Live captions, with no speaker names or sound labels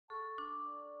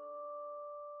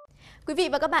Quý vị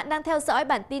và các bạn đang theo dõi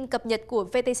bản tin cập nhật của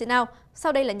vtcnow.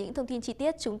 Sau đây là những thông tin chi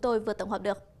tiết chúng tôi vừa tổng hợp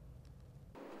được.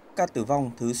 Ca tử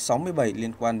vong thứ 67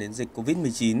 liên quan đến dịch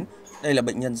Covid-19. Đây là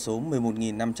bệnh nhân số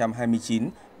 11.529,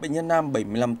 bệnh nhân nam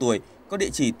 75 tuổi, có địa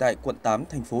chỉ tại Quận 8,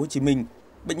 thành phố Hồ Chí Minh.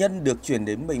 Bệnh nhân được chuyển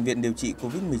đến Bệnh viện điều trị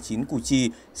Covid-19 Củ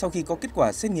Chi sau khi có kết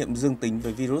quả xét nghiệm dương tính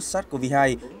với virus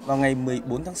SARS-CoV-2 vào ngày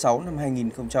 14 tháng 6 năm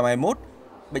 2021.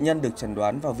 Bệnh nhân được chẩn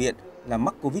đoán vào viện là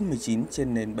mắc Covid-19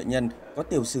 trên nền bệnh nhân có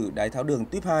tiểu sử đái tháo đường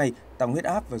tuyếp 2, tăng huyết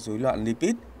áp và rối loạn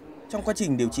lipid. Trong quá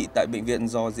trình điều trị tại bệnh viện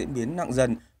do diễn biến nặng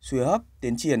dần, suy hô hấp,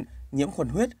 tiến triển, nhiễm khuẩn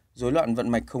huyết, rối loạn vận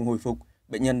mạch không hồi phục,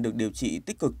 bệnh nhân được điều trị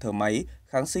tích cực thở máy,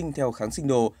 kháng sinh theo kháng sinh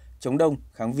đồ, chống đông,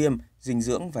 kháng viêm, dinh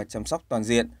dưỡng và chăm sóc toàn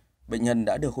diện. Bệnh nhân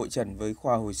đã được hội chẩn với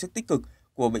khoa hồi sức tích cực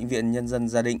của Bệnh viện Nhân dân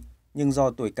Gia Định, nhưng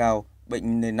do tuổi cao,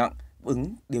 bệnh nền nặng,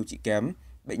 ứng điều trị kém,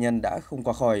 bệnh nhân đã không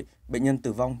qua khỏi, bệnh nhân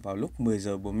tử vong vào lúc 10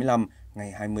 giờ 45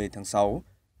 ngày 20 tháng 6.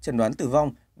 Chẩn đoán tử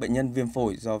vong, bệnh nhân viêm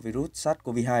phổi do virus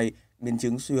SARS-CoV-2, biến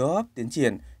chứng suy hô hấp tiến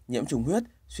triển, nhiễm trùng huyết,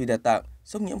 suy đa tạng,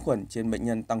 sốc nhiễm khuẩn trên bệnh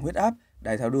nhân tăng huyết áp,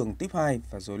 đái tháo đường tuyếp 2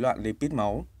 và rối loạn lipid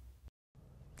máu.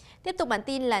 Tiếp tục bản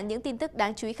tin là những tin tức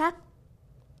đáng chú ý khác.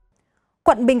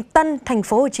 Quận Bình Tân, thành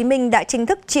phố Hồ Chí Minh đã chính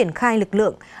thức triển khai lực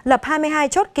lượng, lập 22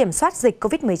 chốt kiểm soát dịch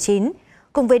Covid-19.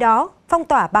 Cùng với đó, phong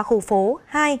tỏa 3 khu phố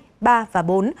 2, 3 và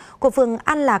 4 của phường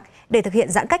An Lạc để thực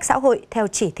hiện giãn cách xã hội theo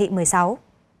chỉ thị 16.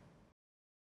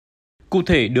 Cụ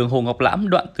thể, đường Hồ Ngọc Lãm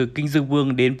đoạn từ Kinh Dương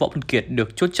Vương đến Võ Văn Kiệt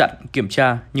được chốt chặn, kiểm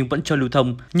tra nhưng vẫn cho lưu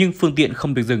thông, nhưng phương tiện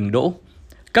không được dừng đỗ.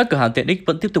 Các cửa hàng tiện ích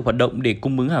vẫn tiếp tục hoạt động để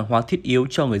cung ứng hàng hóa thiết yếu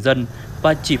cho người dân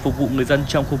và chỉ phục vụ người dân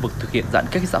trong khu vực thực hiện giãn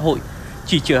cách xã hội.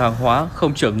 Chỉ chở hàng hóa,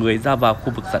 không chở người ra vào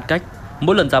khu vực giãn cách.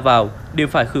 Mỗi lần ra vào đều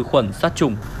phải khử khuẩn sát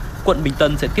trùng. Quận Bình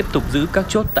Tân sẽ tiếp tục giữ các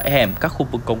chốt tại hẻm các khu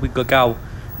vực có nguy cơ cao,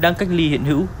 đang cách ly hiện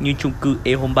hữu như chung cư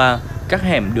E 3, các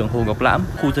hẻm đường Hồ Ngọc Lãm,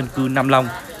 khu dân cư Nam Long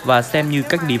và xem như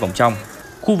cách ly vòng trong.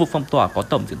 Khu vực phong tỏa có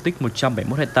tổng diện tích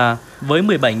 171 ha với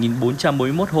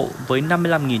 17.441 hộ với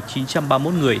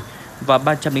 55.931 người và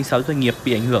 306 doanh nghiệp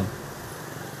bị ảnh hưởng.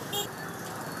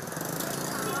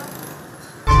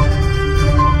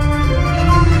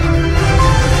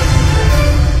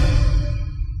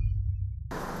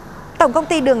 Tổng công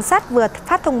ty Đường sắt vừa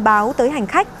phát thông báo tới hành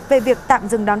khách về việc tạm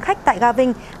dừng đón khách tại ga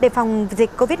Vinh để phòng dịch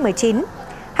Covid-19.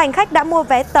 Hành khách đã mua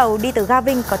vé tàu đi từ ga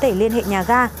Vinh có thể liên hệ nhà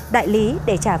ga, đại lý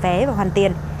để trả vé và hoàn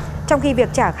tiền. Trong khi việc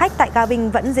trả khách tại ga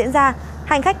Vinh vẫn diễn ra,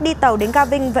 hành khách đi tàu đến ga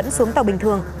Vinh vẫn xuống tàu bình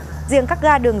thường. Riêng các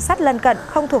ga đường sắt lân cận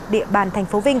không thuộc địa bàn thành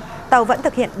phố Vinh, tàu vẫn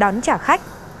thực hiện đón trả khách.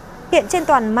 Hiện trên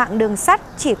toàn mạng đường sắt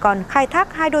chỉ còn khai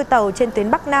thác 2 đôi tàu trên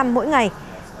tuyến Bắc Nam mỗi ngày.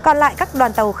 Còn lại các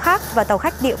đoàn tàu khác và tàu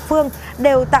khách địa phương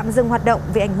đều tạm dừng hoạt động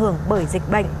vì ảnh hưởng bởi dịch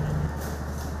bệnh.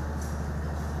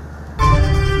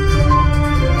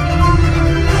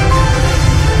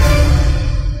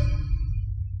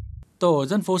 Tổ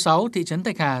dân phố 6, thị trấn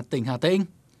Thạch Hà, tỉnh Hà Tĩnh.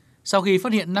 Sau khi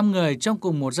phát hiện 5 người trong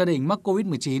cùng một gia đình mắc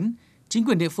Covid-19, chính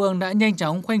quyền địa phương đã nhanh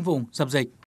chóng khoanh vùng dập dịch.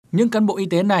 Những cán bộ y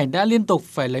tế này đã liên tục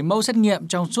phải lấy mẫu xét nghiệm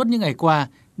trong suốt những ngày qua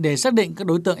để xác định các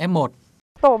đối tượng F1.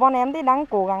 Tổ bọn em thì đang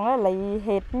cố gắng là lấy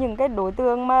hết những cái đối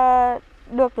tượng mà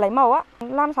được lấy mẫu á,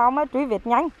 làm sao mà truy vết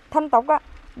nhanh, thần tốc á,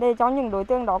 để cho những đối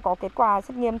tượng đó có kết quả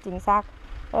xét nghiệm chính xác,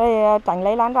 để tránh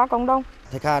lây lan ra cộng đồng.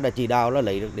 Thạch Hà đã chỉ đạo là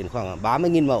lấy được đến khoảng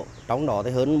 30.000 mẫu, trong đó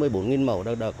thì hơn 14.000 mẫu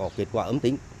đã có kết quả âm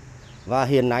tính. Và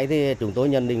hiện nay thì chúng tôi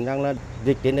nhận định rằng là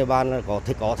dịch trên địa bàn là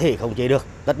có thể khống chế được.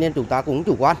 Tất nhiên chúng ta cũng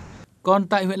chủ quan. Còn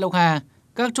tại huyện Lộc Hà,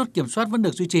 các chốt kiểm soát vẫn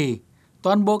được duy trì.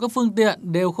 Toàn bộ các phương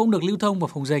tiện đều không được lưu thông vào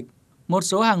vùng dịch. Một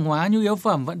số hàng hóa nhu yếu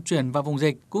phẩm vận chuyển vào vùng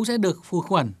dịch cũng sẽ được khử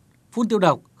khuẩn, phun tiêu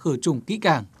độc, khử trùng kỹ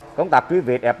càng. Công tác truy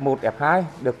vết F1, F2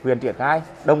 được huyện triển khai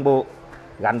đồng bộ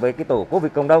gắn với cái tổ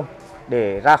Covid cộng đồng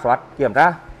để ra soát, kiểm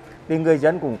tra. Thì người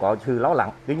dân cũng có sự lo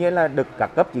lắng. Tuy nhiên là được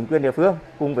các cấp chính quyền địa phương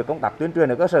cùng với công tác tuyên truyền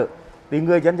ở cơ sở thì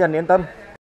người dân dần yên tâm.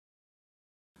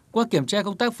 Qua kiểm tra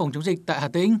công tác phòng chống dịch tại Hà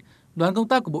Tĩnh, đoàn công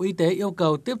tác của Bộ Y tế yêu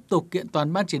cầu tiếp tục kiện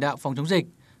toàn Ban Chỉ đạo phòng chống dịch,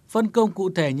 phân công cụ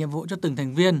thể nhiệm vụ cho từng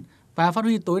thành viên và phát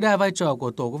huy tối đa vai trò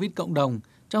của tổ Covid cộng đồng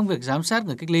trong việc giám sát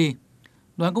người cách ly.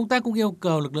 Đoàn công tác cũng yêu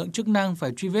cầu lực lượng chức năng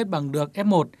phải truy vết bằng được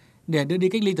F1 để đưa đi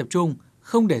cách ly tập trung,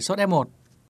 không để sót F1.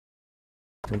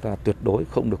 Chúng ta tuyệt đối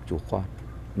không được chủ quan,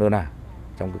 nơ nà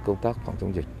trong cái công tác phòng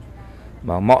chống dịch.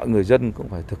 Mà mọi người dân cũng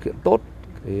phải thực hiện tốt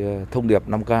cái thông điệp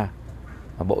 5K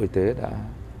mà Bộ Y tế đã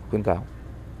khuyến cáo.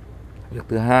 Việc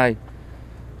thứ hai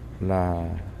là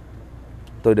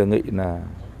tôi đề nghị là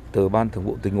từ Ban Thường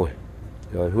vụ Tỉnh ủy,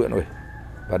 rồi huyện ủy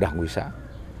và Đảng ủy xã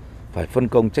phải phân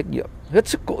công trách nhiệm hết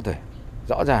sức cụ thể,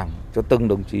 rõ ràng cho từng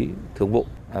đồng chí thường vụ.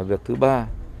 Việc thứ ba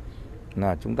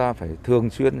là chúng ta phải thường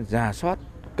xuyên rà soát,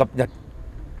 cập nhật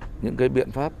những cái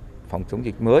biện pháp phòng chống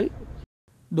dịch mới.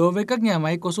 Đối với các nhà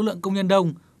máy có số lượng công nhân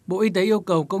đông, Bộ Y tế yêu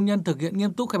cầu công nhân thực hiện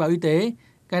nghiêm túc khai báo y tế,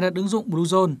 cài đặt ứng dụng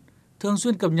Bluezone, thường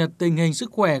xuyên cập nhật tình hình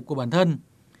sức khỏe của bản thân.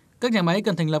 Các nhà máy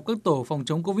cần thành lập các tổ phòng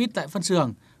chống Covid tại phân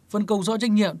xưởng, phân công rõ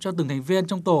trách nhiệm cho từng thành viên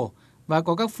trong tổ và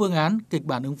có các phương án, kịch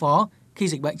bản ứng phó khi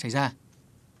dịch bệnh xảy ra.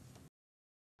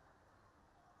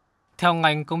 Theo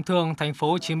ngành Công thương Thành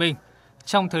phố Hồ Chí Minh,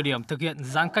 trong thời điểm thực hiện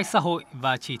giãn cách xã hội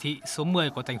và chỉ thị số 10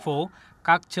 của thành phố,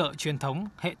 các chợ truyền thống,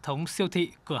 hệ thống siêu thị,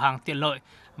 cửa hàng tiện lợi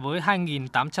với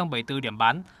 2.874 điểm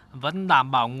bán vẫn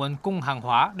đảm bảo nguồn cung hàng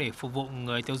hóa để phục vụ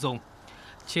người tiêu dùng.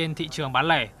 Trên thị trường bán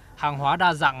lẻ, hàng hóa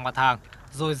đa dạng mặt hàng,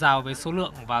 dồi dào về số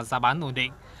lượng và giá bán ổn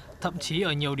định. Thậm chí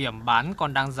ở nhiều điểm bán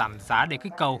còn đang giảm giá để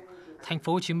kích cầu. Thành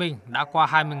phố Hồ Chí Minh đã qua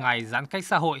 20 ngày giãn cách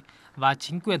xã hội và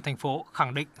chính quyền thành phố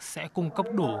khẳng định sẽ cung cấp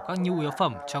đủ các nhu yếu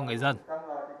phẩm cho người dân.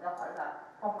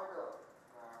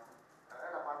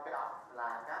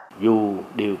 Dù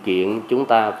điều kiện chúng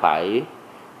ta phải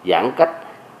giãn cách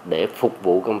để phục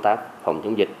vụ công tác phòng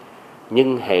chống dịch,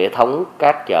 nhưng hệ thống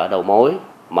các chợ đầu mối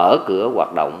mở cửa hoạt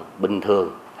động bình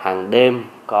thường. Hàng đêm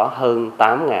có hơn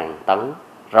 8.000 tấn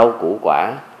rau củ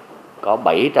quả, có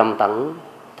 700 tấn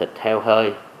thịt heo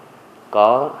hơi,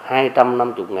 có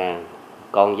 250.000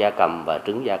 con gia cầm và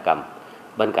trứng gia cầm.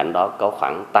 Bên cạnh đó có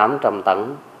khoảng 800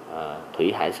 tấn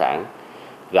thủy hải sản,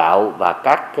 gạo và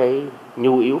các cái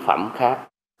nhu yếu phẩm khác.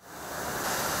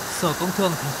 Sở Công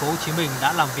Thương Thành phố Hồ Chí Minh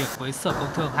đã làm việc với Sở Công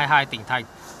Thương 22 tỉnh thành,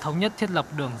 thống nhất thiết lập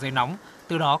đường dây nóng.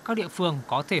 Từ đó các địa phương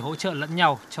có thể hỗ trợ lẫn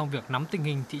nhau trong việc nắm tình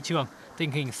hình thị trường,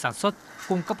 tình hình sản xuất,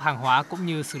 cung cấp hàng hóa cũng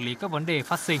như xử lý các vấn đề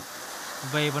phát sinh.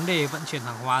 Về vấn đề vận chuyển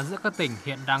hàng hóa giữa các tỉnh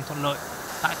hiện đang thuận lợi.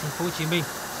 Tại Thành phố Hồ Chí Minh,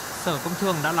 Sở Công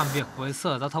Thương đã làm việc với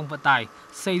Sở Giao thông Vận tải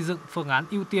xây dựng phương án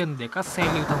ưu tiên để các xe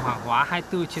lưu thông hàng hóa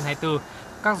 24/24.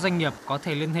 Các doanh nghiệp có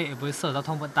thể liên hệ với Sở Giao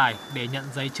thông Vận tải để nhận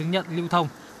giấy chứng nhận lưu thông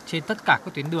trên tất cả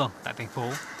các tuyến đường tại thành phố.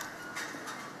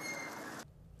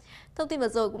 Thông tin vừa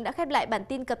rồi cũng đã khép lại bản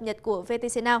tin cập nhật của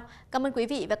vtcnow. Cảm ơn quý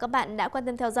vị và các bạn đã quan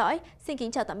tâm theo dõi. Xin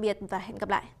kính chào tạm biệt và hẹn gặp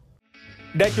lại.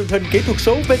 Đài truyền hình kỹ thuật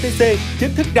số VTC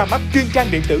chính thức ra mắt chuyên trang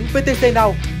điện tử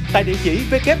vtcnow tại địa chỉ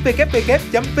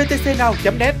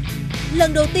www.vtcnow.net.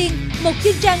 Lần đầu tiên, một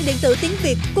chuyên trang điện tử tiếng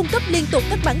Việt cung cấp liên tục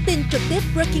các bản tin trực tiếp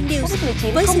breaking news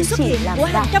với sự xuất hiện của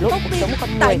hàng trăm phóng viên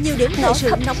tại nhiều điểm thời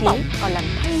sự nóng bỏng, còn làm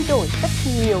thay đổi rất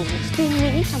nhiều suy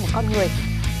nghĩ trong một con người.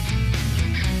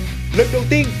 Lần đầu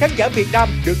tiên, khán giả Việt Nam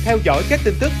được theo dõi các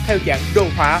tin tức theo dạng đồ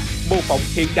họa, mô phỏng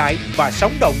hiện đại và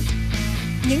sống động.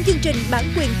 Những chương trình bản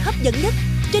quyền hấp dẫn nhất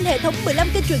trên hệ thống 15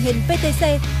 kênh truyền hình VTC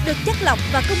được chắt lọc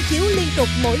và công chiếu liên tục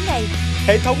mỗi ngày.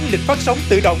 Hệ thống lịch phát sóng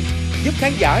tự động giúp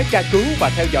khán giả tra cứu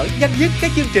và theo dõi nhanh nhất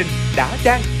các chương trình đã,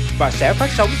 đang và sẽ phát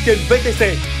sóng trên VTC.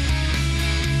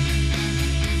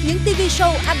 Những TV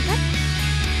show ăn khách,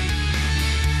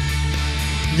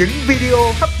 những video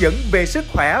hấp dẫn về sức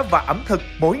khỏe và ẩm thực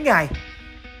mỗi ngày,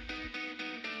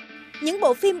 những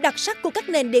bộ phim đặc sắc của các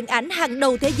nền điện ảnh hàng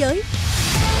đầu thế giới.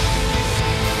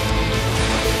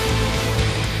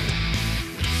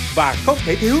 Và không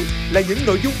thể thiếu là những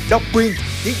nội dung độc quyền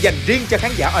chỉ dành riêng cho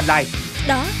khán giả online.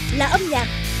 Đó là âm nhạc.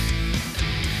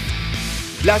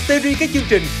 Là series các chương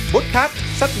trình, podcast,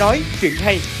 sách nói, truyện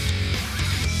hay.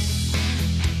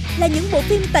 Là những bộ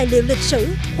phim tài liệu lịch sử,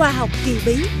 khoa học kỳ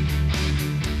bí.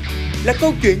 Là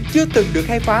câu chuyện chưa từng được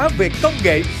khai phá về công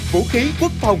nghệ, vũ khí,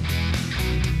 quốc phòng.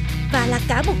 Và là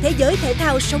cả một thế giới thể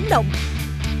thao sống động.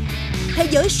 Thế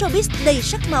giới showbiz đầy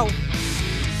sắc màu.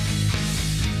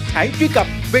 Hãy truy cập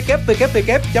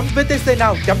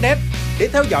www.vtcnow.net để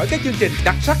theo dõi các chương trình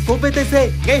đặc sắc của VTC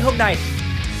ngay hôm nay.